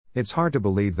It's hard to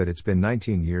believe that it's been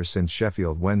 19 years since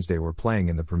Sheffield Wednesday were playing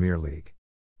in the Premier League.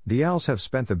 The Owls have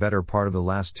spent the better part of the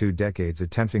last 2 decades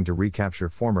attempting to recapture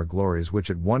former glories which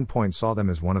at one point saw them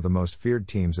as one of the most feared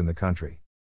teams in the country.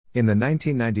 In the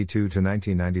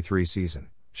 1992-1993 season,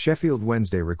 Sheffield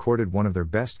Wednesday recorded one of their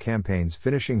best campaigns,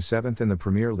 finishing 7th in the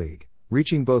Premier League,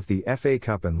 reaching both the FA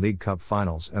Cup and League Cup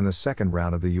finals and the second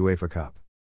round of the UEFA Cup.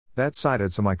 That side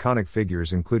had some iconic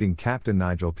figures including captain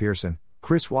Nigel Pearson,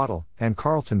 Chris Waddle, and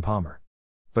Carlton Palmer.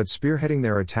 But spearheading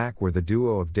their attack were the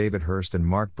duo of David Hirst and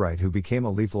Mark Bright, who became a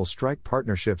lethal strike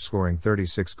partnership, scoring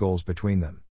 36 goals between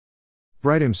them.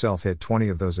 Bright himself hit 20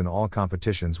 of those in all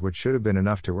competitions, which should have been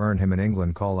enough to earn him an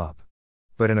England call-up.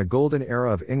 But in a golden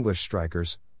era of English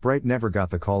strikers, Bright never got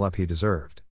the call-up he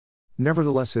deserved.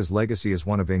 Nevertheless, his legacy as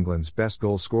one of England's best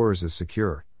goal scorers is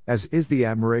secure, as is the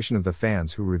admiration of the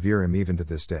fans who revere him even to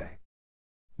this day.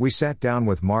 We sat down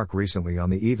with Mark recently on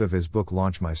the eve of his book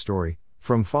launch, My Story,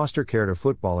 From Foster Care to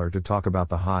Footballer, to talk about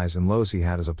the highs and lows he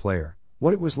had as a player,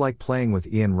 what it was like playing with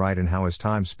Ian Wright, and how his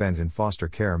time spent in foster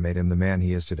care made him the man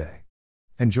he is today.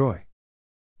 Enjoy.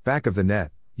 Back of the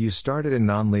net, you started in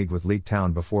non-league with Leek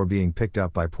Town before being picked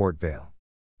up by Port Vale.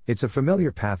 It's a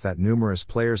familiar path that numerous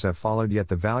players have followed, yet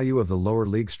the value of the lower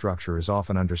league structure is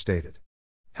often understated.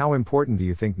 How important do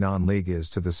you think non-league is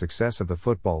to the success of the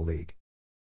Football League?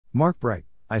 Mark Bright: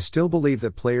 I still believe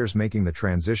that players making the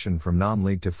transition from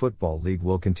non-league to Football League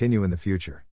will continue in the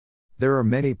future. There are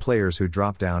many players who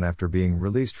drop down after being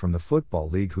released from the Football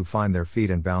League who find their feet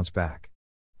and bounce back.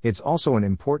 It's also an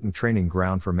important training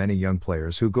ground for many young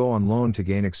players who go on loan to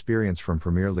gain experience from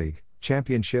Premier League,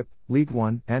 Championship, League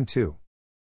One, and Two.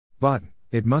 But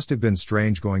it must have been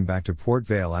strange going back to Port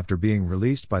Vale after being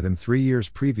released by them 3 years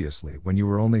previously when you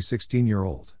were only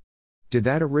 16-year-old. Did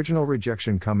that original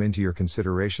rejection come into your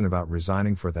consideration about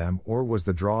resigning for them, or was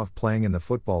the draw of playing in the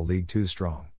Football League too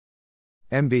strong?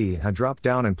 MB: I dropped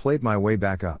down and played my way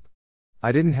back up.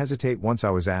 I didn't hesitate once I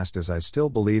was asked, as I still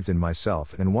believed in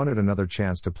myself and wanted another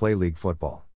chance to play league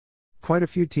football. Quite a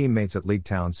few teammates at Leek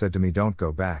Town said to me, don't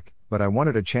go back, but I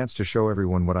wanted a chance to show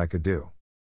everyone what I could do.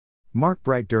 Mark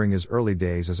Bright during his early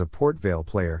days as a Port Vale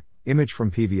player, image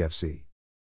from PVFC.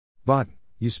 But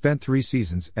you spent 3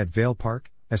 seasons at Vale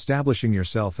Park, establishing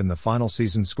yourself in the final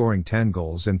season, scoring 10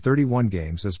 goals in 31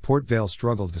 games as Port Vale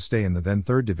struggled to stay in the then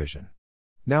 3rd division.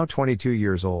 Now 22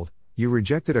 years old, you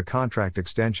rejected a contract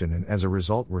extension and as a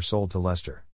result were sold to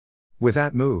Leicester. With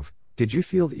that move, did you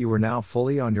feel that you were now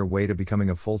fully on your way to becoming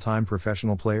a full-time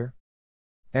professional player?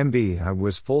 MB: I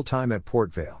was full-time at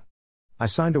Port Vale. I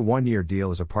signed a 1-year deal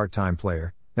as a part-time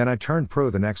player, then I turned pro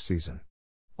the next season.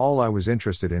 All I was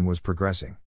interested in was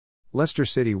progressing. Leicester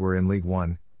City were in League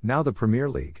One, now the Premier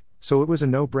League, so it was a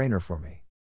no-brainer for me.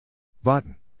 But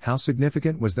how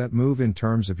significant was that move in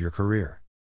terms of your career?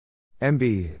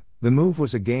 MB: The move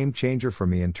was a game-changer for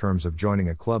me in terms of joining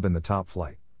a club in the top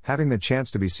flight, having the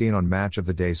chance to be seen on Match of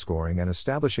the Day scoring, and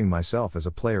establishing myself as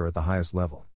a player at the highest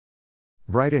level.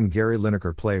 Bright and Gary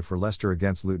Lineker play for Leicester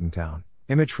against Luton Town,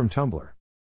 image from Tumblr.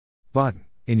 But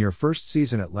in your first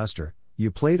season at Leicester,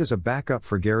 you played as a backup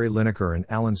for Gary Lineker and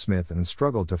Alan Smith and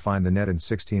struggled to find the net in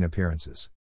 16 appearances.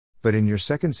 But in your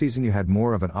second season you had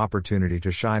more of an opportunity to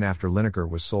shine after Lineker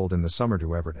was sold in the summer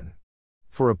to Everton.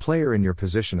 For a player in your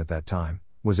position at that time,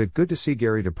 was it good to see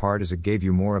Gary depart as it gave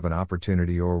you more of an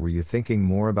opportunity, or were you thinking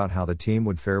more about how the team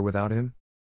would fare without him?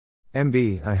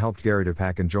 MB: I helped Gary to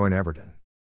pack and join Everton.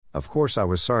 Of course I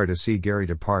was sorry to see Gary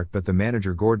depart, but the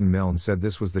manager Gordon Milne said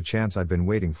this was the chance I'd been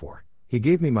waiting for. He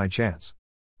gave me my chance.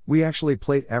 We actually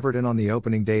played Everton on the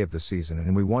opening day of the season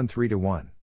and we won 3-1.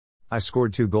 I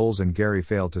scored 2 goals and Gary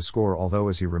failed to score, although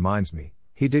as he reminds me,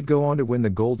 he did go on to win the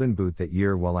Golden Boot that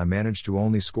year while I managed to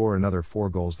only score another 4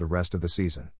 goals the rest of the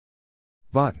season.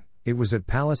 But it was at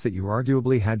Palace that you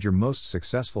arguably had your most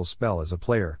successful spell as a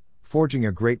player, forging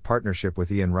a great partnership with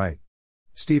Ian Wright.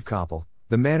 Steve Coppell,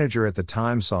 the manager at the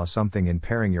time, saw something in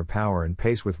pairing your power and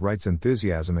pace with Wright's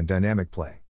enthusiasm and dynamic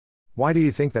play. Why do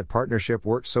you think that partnership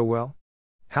worked so well?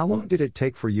 How long did it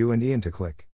take for you and Ian to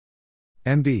click?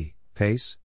 MB: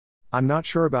 Pace? I'm not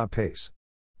sure about pace.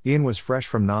 Ian was fresh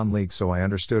from non-league, so I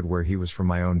understood where he was from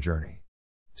my own journey.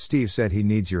 Steve said he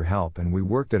needs your help, and we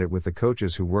worked at it with the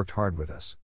coaches who worked hard with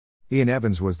us. Ian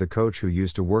Evans was the coach who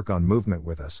used to work on movement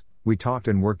with us. We talked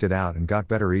and worked it out and got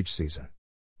better each season.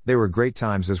 They were great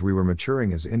times as we were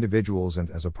maturing as individuals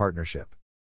and as a partnership.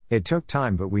 It took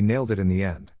time, but we nailed it in the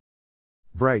end.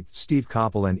 Bright, Steve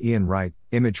Coppell and Ian Wright,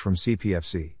 image from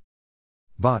CPFC.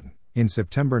 But in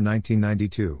September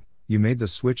 1992, you made the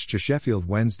switch to Sheffield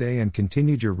Wednesday and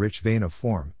continued your rich vein of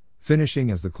form,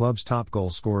 finishing as the club's top goal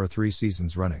scorer 3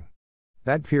 seasons running.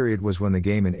 That period was when the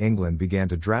game in England began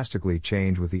to drastically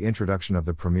change with the introduction of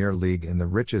the Premier League and the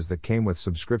riches that came with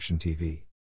subscription TV.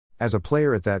 As a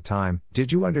player at that time,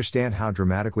 did you understand how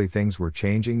dramatically things were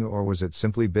changing, or was it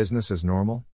simply business as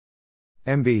normal?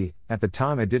 MB, at the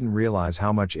time I didn't realize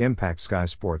how much impact Sky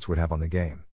Sports would have on the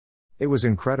game. It was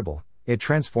incredible. It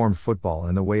transformed football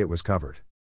and the way it was covered.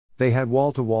 They had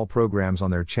wall-to-wall programs on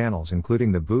their channels,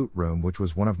 including The Boot Room, which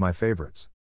was one of my favorites.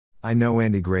 I know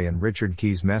Andy Gray and Richard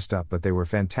Keys messed up, but they were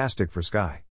fantastic for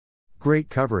Sky. Great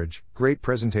coverage, great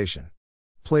presentation.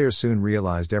 Players soon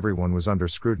realized everyone was under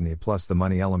scrutiny, plus the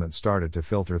money element started to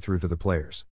filter through to the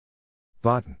players.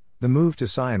 Botten, the move to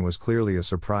Sion was clearly a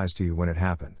surprise to you when it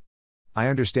happened. I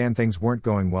understand things weren't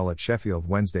going well at Sheffield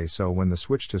Wednesday, so when the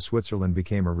switch to Switzerland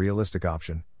became a realistic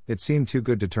option, it seemed too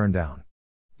good to turn down.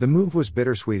 The move was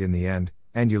bittersweet in the end,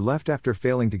 and you left after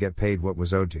failing to get paid what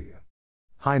was owed to you.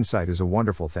 Hindsight is a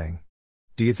wonderful thing.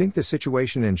 Do you think the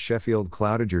situation in Sheffield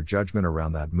clouded your judgment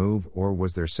around that move, or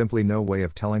was there simply no way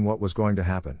of telling what was going to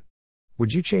happen?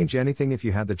 Would you change anything if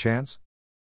you had the chance?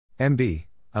 MB,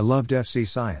 I loved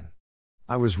FC Sion.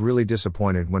 I was really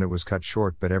disappointed when it was cut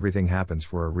short, but everything happens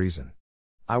for a reason.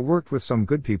 I worked with some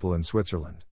good people in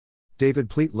Switzerland. David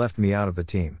Pleat left me out of the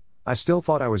team. I still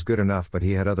thought I was good enough, but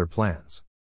he had other plans.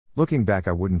 Looking back,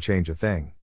 I wouldn't change a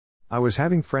thing. I was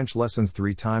having French lessons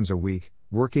 3 times a week,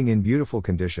 working in beautiful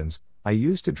conditions. I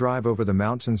used to drive over the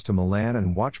mountains to Milan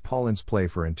and watch Paul Ince play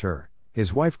for Inter.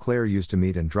 His wife Claire used to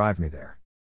meet and drive me there.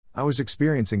 I was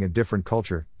experiencing a different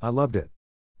culture. I loved it.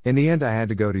 In the end, I had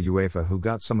to go to UEFA, who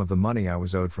got some of the money I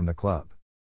was owed from the club.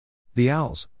 The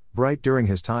Owls, Bright during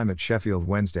his time at Sheffield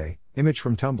Wednesday, image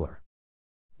from Tumblr.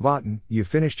 Botten, you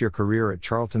finished your career at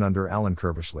Charlton under Alan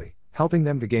Curbishley, helping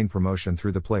them to gain promotion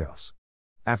through the playoffs.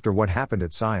 After what happened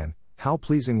at Sion, how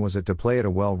pleasing was it to play at a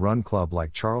well-run club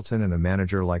like Charlton and a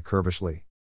manager like Curbishley?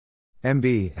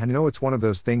 MB, I know it's one of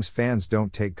those things fans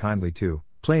don't take kindly to,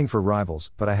 playing for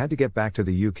rivals, but I had to get back to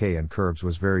the UK and Curbs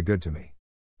was very good to me.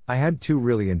 I had 2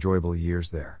 really enjoyable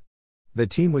years there. The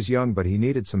team was young, but he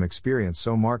needed some experience,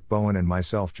 so Mark Bowen and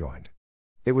myself joined.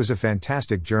 It was a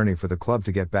fantastic journey for the club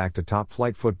to get back to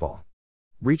top-flight football.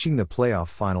 Reaching the playoff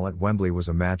final at Wembley was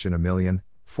a match in a million,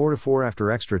 4-4 after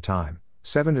extra time,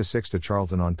 7-6 to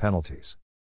Charlton on penalties.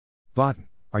 Botten,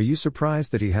 are you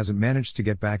surprised that he hasn't managed to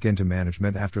get back into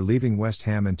management after leaving West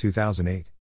Ham in 2008?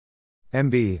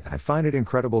 MB, I find it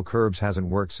incredible Curbs hasn't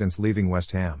worked since leaving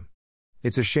West Ham.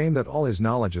 It's a shame that all his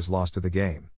knowledge is lost to the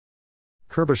game.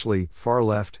 Curbishley, far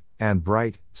left, and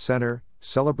Bright, center,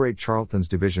 celebrate Charlton's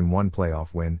Division 1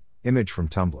 playoff win, image from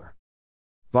Tumblr.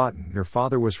 Botten, your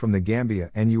father was from the Gambia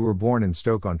and you were born in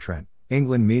Stoke-on-Trent,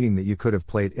 England, meaning that you could have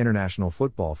played international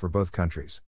football for both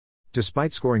countries.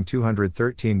 Despite scoring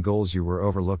 213 goals, you were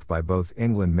overlooked by both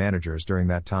England managers during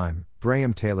that time,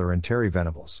 Graham Taylor and Terry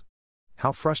Venables.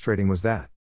 How frustrating was that?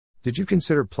 Did you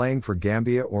consider playing for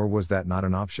Gambia, or was that not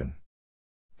an option?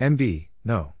 MB,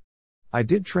 no. I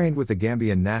did train with the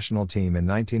Gambian national team in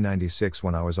 1996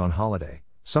 when I was on holiday,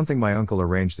 something my uncle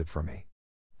arranged it for me.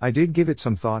 I did give it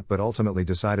some thought, but ultimately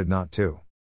decided not to.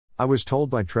 I was told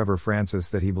by Trevor Francis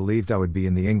that he believed I would be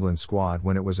in the England squad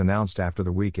when it was announced after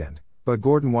the weekend, but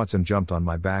Gordon Watson jumped on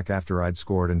my back after I'd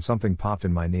scored and something popped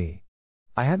in my knee.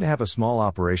 I had to have a small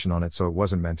operation on it, so it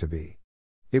wasn't meant to be.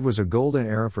 It was a golden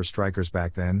era for strikers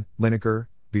back then: Lineker,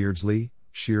 Beardsley,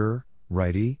 Shearer,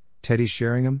 Wrighty, Teddy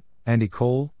Sheringham, Andy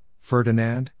Cole,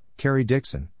 Ferdinand, Kerry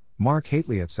Dixon, Mark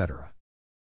Haitley, etc.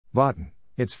 Botten,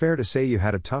 it's fair to say you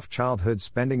had a tough childhood,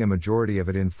 spending a majority of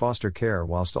it in foster care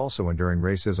whilst also enduring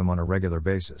racism on a regular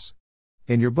basis.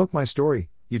 In your book My Story,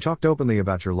 you talked openly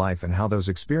about your life and how those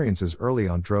experiences early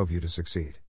on drove you to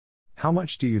succeed. How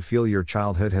much do you feel your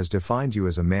childhood has defined you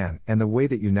as a man and the way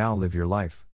that you now live your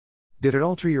life? Did it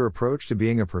alter your approach to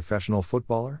being a professional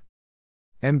footballer?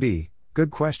 MB, good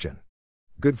question.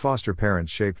 Good foster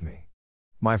parents shaped me.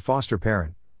 My foster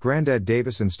parent, Grandad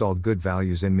Davis, installed good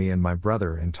values in me and my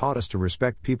brother and taught us to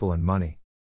respect people and money.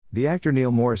 The actor Neil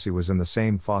Morrissey was in the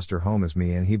same foster home as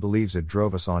me, and he believes it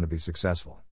drove us on to be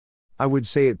successful. I would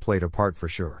say it played a part for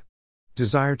sure.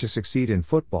 Desire to succeed in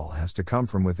football has to come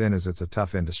from within, as it's a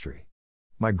tough industry.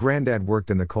 My granddad worked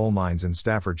in the coal mines in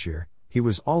Staffordshire. He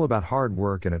was all about hard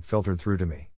work, and it filtered through to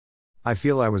me. I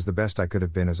feel I was the best I could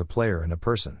have been as a player and a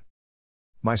person.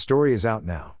 My story is out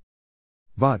now.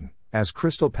 Botten, as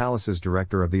Crystal Palace's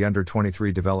director of the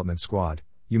Under-23 development squad,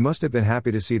 you must have been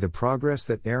happy to see the progress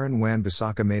that Aaron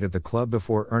Wan-Bissaka made at the club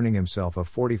before earning himself a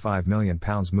 £45 million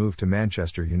move to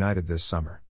Manchester United this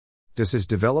summer. Does his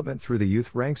development through the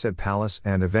youth ranks at Palace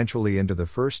and eventually into the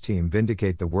first team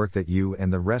vindicate the work that you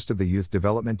and the rest of the youth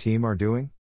development team are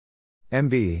doing?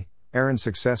 MB, Aaron's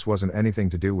success wasn't anything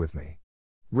to do with me.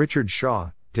 Richard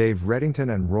Shaw, Dave Reddington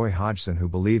and Roy Hodgson, who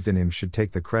believed in him, should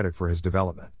take the credit for his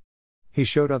development. He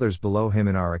showed others below him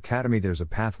in our academy there's a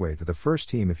pathway to the first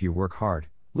team if you work hard,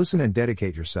 listen and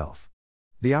dedicate yourself.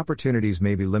 The opportunities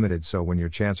may be limited, so when your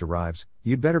chance arrives,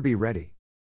 you'd better be ready.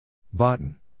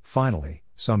 Botan, finally,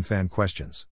 some fan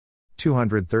questions.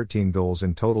 213 goals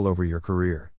in total over your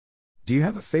career. Do you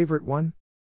have a favorite one?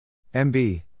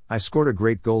 MB, I scored a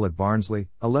great goal at Barnsley,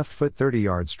 a left-foot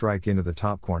 30-yard strike into the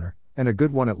top corner, and a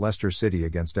good one at Leicester City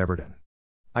against Everton.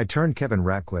 I turned Kevin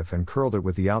Ratcliffe and curled it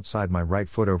with the outside my right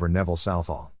foot over Neville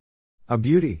Southall. A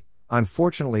beauty.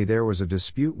 Unfortunately there was a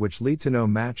dispute which led to no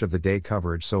match of the day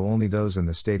coverage, so only those in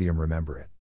the stadium remember it.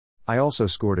 I also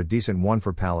scored a decent one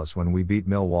for Palace when we beat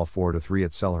Millwall 4-3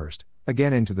 at Selhurst,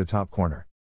 again into the top corner.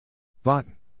 But,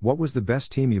 what was the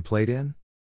best team you played in?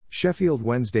 Sheffield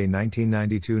Wednesday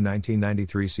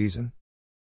 1992-1993 season?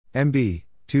 MB,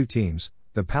 two teams,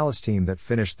 the Palace team that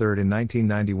finished third in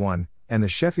 1991, and the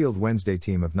Sheffield Wednesday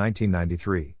team of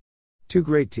 1993. Two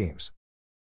great teams.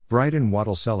 Brighton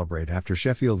Waddle celebrate after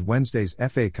Sheffield Wednesday's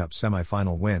FA Cup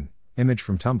semi-final win, image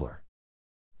from Tumblr.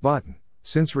 Botan,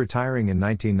 since retiring in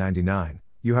 1999,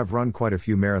 you have run quite a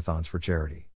few marathons for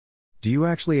charity. Do you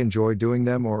actually enjoy doing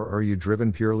them, or are you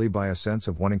driven purely by a sense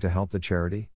of wanting to help the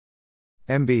charity?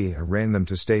 MB, I ran them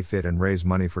to stay fit and raise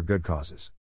money for good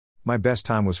causes. My best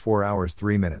time was 4 hours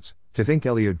 3 minutes, to think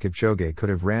Eliud Kipchoge could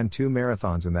have ran 2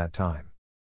 marathons in that time.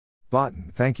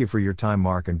 Botan, thank you for your time,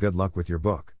 Mark, and good luck with your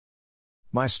book.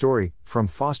 My story, From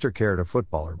Foster Care to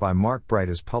Footballer by Mark Bright,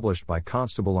 is published by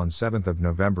Constable on 7th of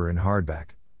November in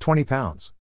hardback,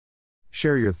 £20.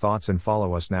 Share your thoughts and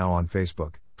follow us now on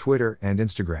Facebook, Twitter and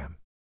Instagram.